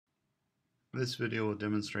This video will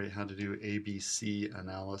demonstrate how to do ABC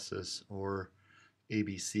analysis or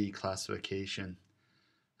ABC classification.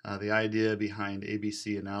 The idea behind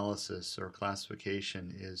ABC analysis or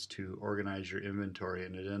classification is to organize your inventory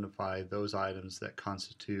and identify those items that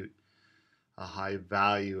constitute a high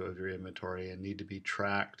value of your inventory and need to be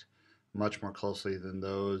tracked much more closely than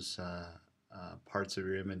those parts of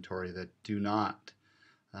your inventory that do not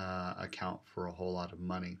account for a whole lot of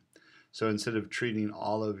money. So instead of treating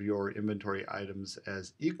all of your inventory items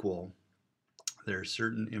as equal, there are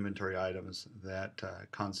certain inventory items that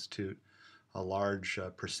constitute a large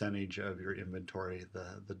percentage of your inventory,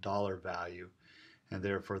 the dollar value, and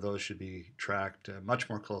therefore those should be tracked much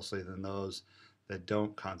more closely than those that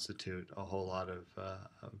don't constitute a whole lot of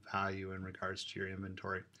value in regards to your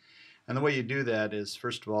inventory. And the way you do that is,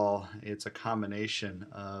 first of all, it's a combination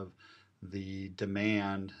of the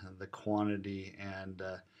demand, the quantity, and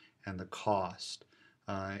the cost.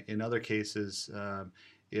 In other cases,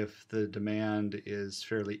 if the demand is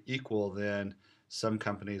fairly equal, then some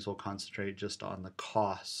companies will concentrate just on the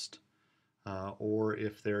cost. Or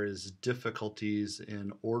if there is difficulties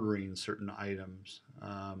in ordering certain items,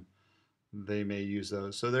 they may use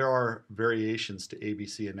those. So there are variations to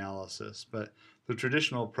ABC analysis, but the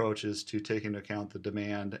traditional approach is to take into account the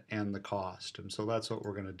demand and the cost. And so that's what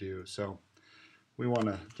we're going to do. So we want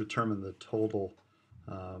to determine the total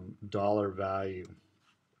dollar value.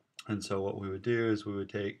 And so what we would do is we would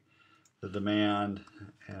take the demand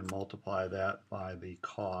and multiply that by the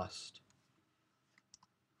cost.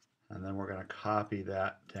 And then we're going to copy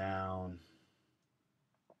that down.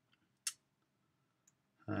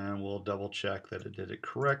 And we'll double check that it did it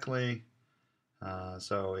correctly.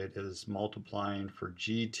 So it is multiplying for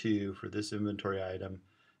G2 for this inventory item,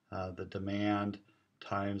 the demand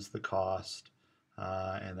times the cost,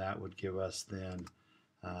 and that would give us then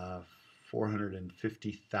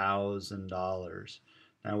 $450,000.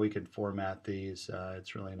 Now we could format these.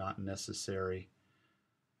 It's really not necessary.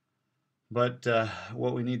 But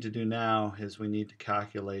what we need to do now is we need to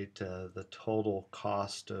calculate the total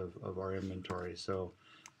cost of our inventory. So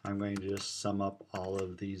I'm going to just sum up all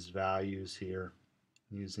of these values here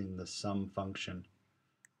using the sum function.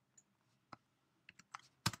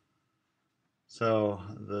 So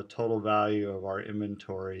the total value of our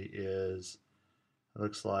inventory is,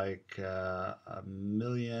 looks like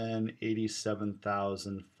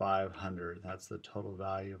 1,087,500. That's the total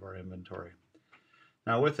value of our inventory.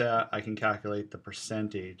 Now with that, I can calculate the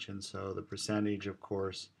percentage, and so the percentage, of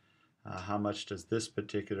course, how much does this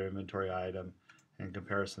particular inventory item in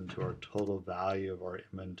comparison to our total value of our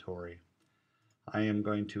inventory. I am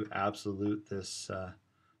going to absolute this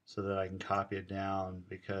so that I can copy it down,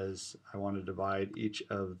 because I want to divide each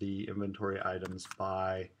of the inventory items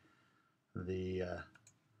by the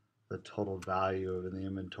total value of the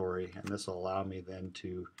inventory, and this will allow me then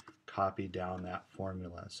to copy down that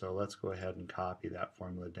formula. So let's go ahead and copy that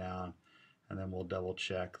formula down, and then we'll double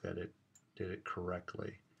check that it did it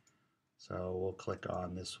correctly. So we'll click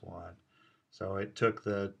on this one. So it took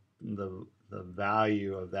the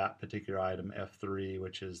value of that particular item, F3,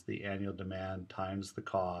 which is the annual demand times the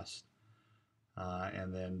cost,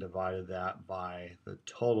 and then divided that by the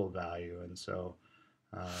total value. And so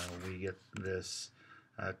we get this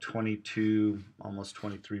 22, almost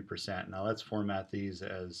 23%. Now let's format these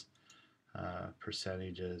as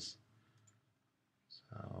percentages.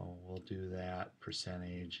 So we'll do that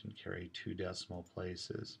percentage and carry 2 decimal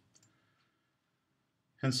places.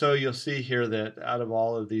 And so you'll see here that out of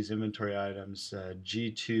all of these inventory items,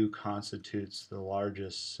 G2 constitutes the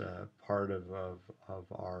largest part of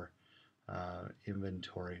our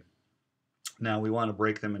inventory. Now we want to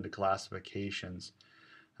break them into classifications.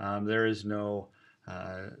 There is no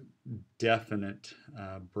definite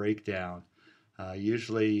breakdown.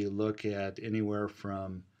 Usually you look at anywhere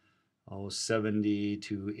from 70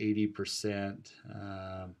 to 80%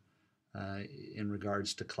 in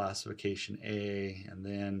regards to classification A, and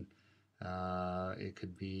then it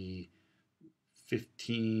could be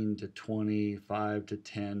 15 to 25 to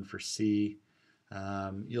 10 for C.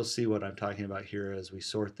 You'll see what I'm talking about here as we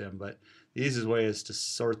sort them, but the easiest way is to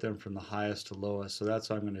sort them from the highest to lowest. So that's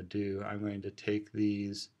what I'm going to do. I'm going to take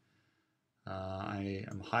these. I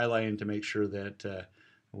am highlighting to make sure that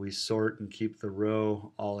we sort and keep the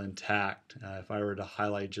row all intact. If I were to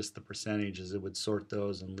highlight just the percentages, it would sort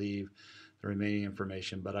those and leave the remaining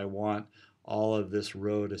information, but I want all of this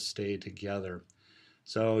row to stay together.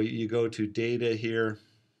 So you go to data here,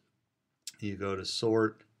 you go to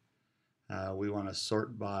sort. We want to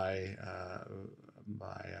sort by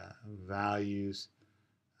values.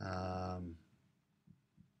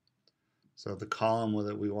 So the column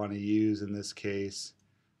that we want to use in this case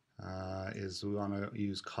is we want to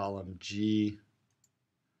use column G.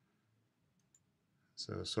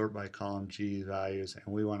 So sort by column G values,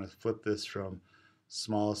 and we want to flip this from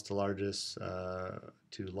smallest to largest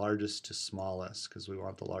to smallest, because we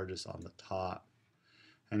want the largest on the top.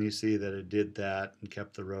 And you see that it did that and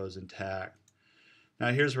kept the rows intact.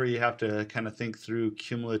 Now here's where you have to kind of think through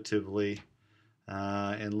cumulatively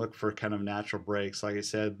and look for kind of natural breaks. Like I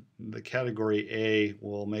said, the category A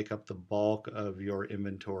will make up the bulk of your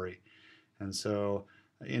inventory, and so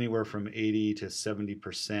anywhere from 80 to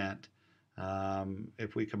 70%.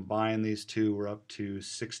 If we combine these two, we're up to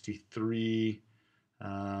 63.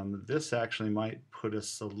 This actually might put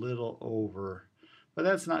us a little over, but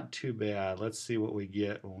that's not too bad. Let's see what we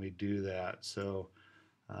get when we do that. So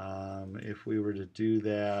if we were to do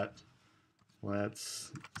that,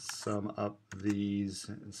 let's sum up these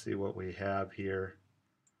and see what we have here.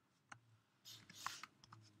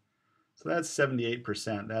 So that's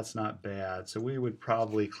 78%. That's not bad. So we would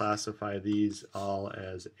probably classify these all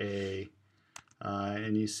as A.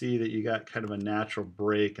 And you see that you got kind of a natural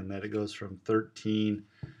break in that it goes from 13%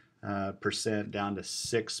 down to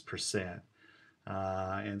 6%.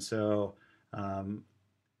 And so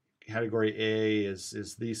category A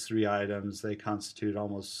is these three items. They constitute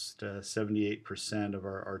almost 78% of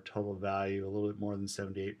our total value, a little bit more than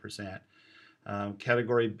 78%.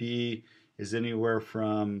 Category B is anywhere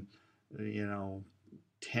from 10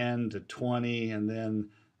 to 20, and then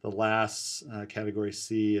the last category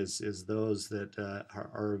C is those that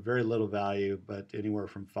are very little value, but anywhere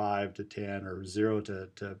from 5 to 10 or 0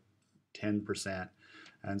 to 10%.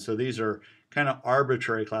 And so these are kind of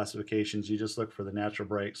arbitrary classifications. You just look for the natural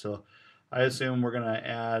break. So I assume we're going to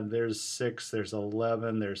add, there's 6, there's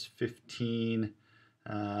 11, there's 15,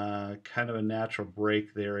 kind of a natural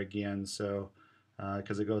break there again. So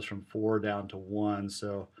because it goes from 4 down to 1.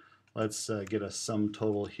 So let's get a sum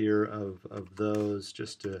total here of those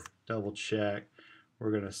just to double check.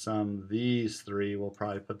 We're going to sum these three. We'll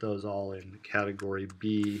probably put those all in category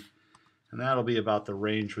B, and that'll be about the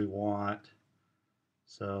range we want.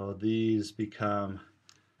 So these become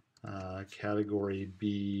category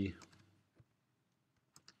B,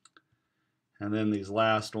 and then these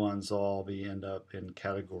last ones all end up in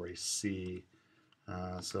category C.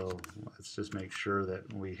 So let's just make sure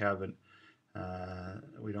that we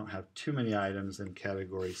don't have too many items in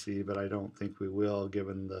category C, but I don't think we will,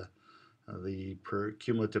 given the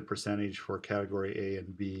cumulative percentage for category A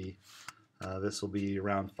and B. This will be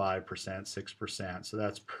around 5%, 6%, so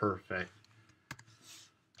that's perfect.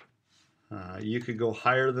 You could go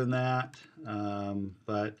higher than that,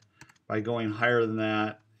 but by going higher than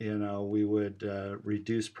that, we would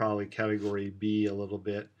reduce probably category B a little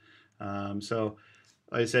bit. So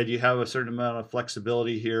like I said, you have a certain amount of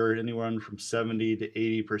flexibility here, anywhere from 70 to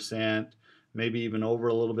 80%, maybe even over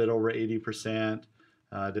a little bit over 80%.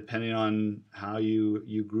 Depending on how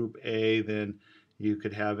you group A, then you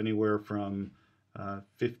could have anywhere from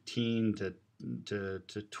 15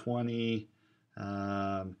 to 20,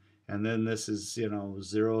 and then this is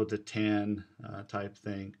 0 to 10 type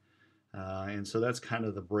thing, and so that's kind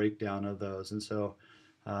of the breakdown of those. And so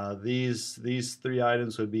these three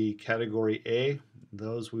items would be category A.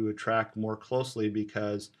 Those we would track more closely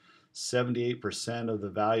because 78% of the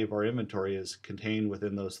value of our inventory is contained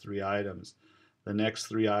within those three items. The next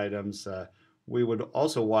three items we would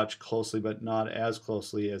also watch closely, but not as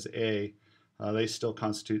closely as A. They still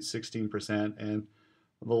constitute 16%, and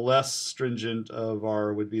the less stringent of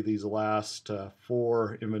our would be these last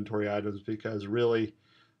four inventory items, because really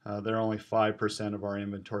they're only 5% of our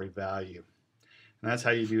inventory value. And that's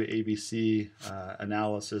how you do ABC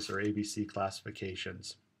analysis or ABC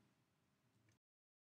classifications.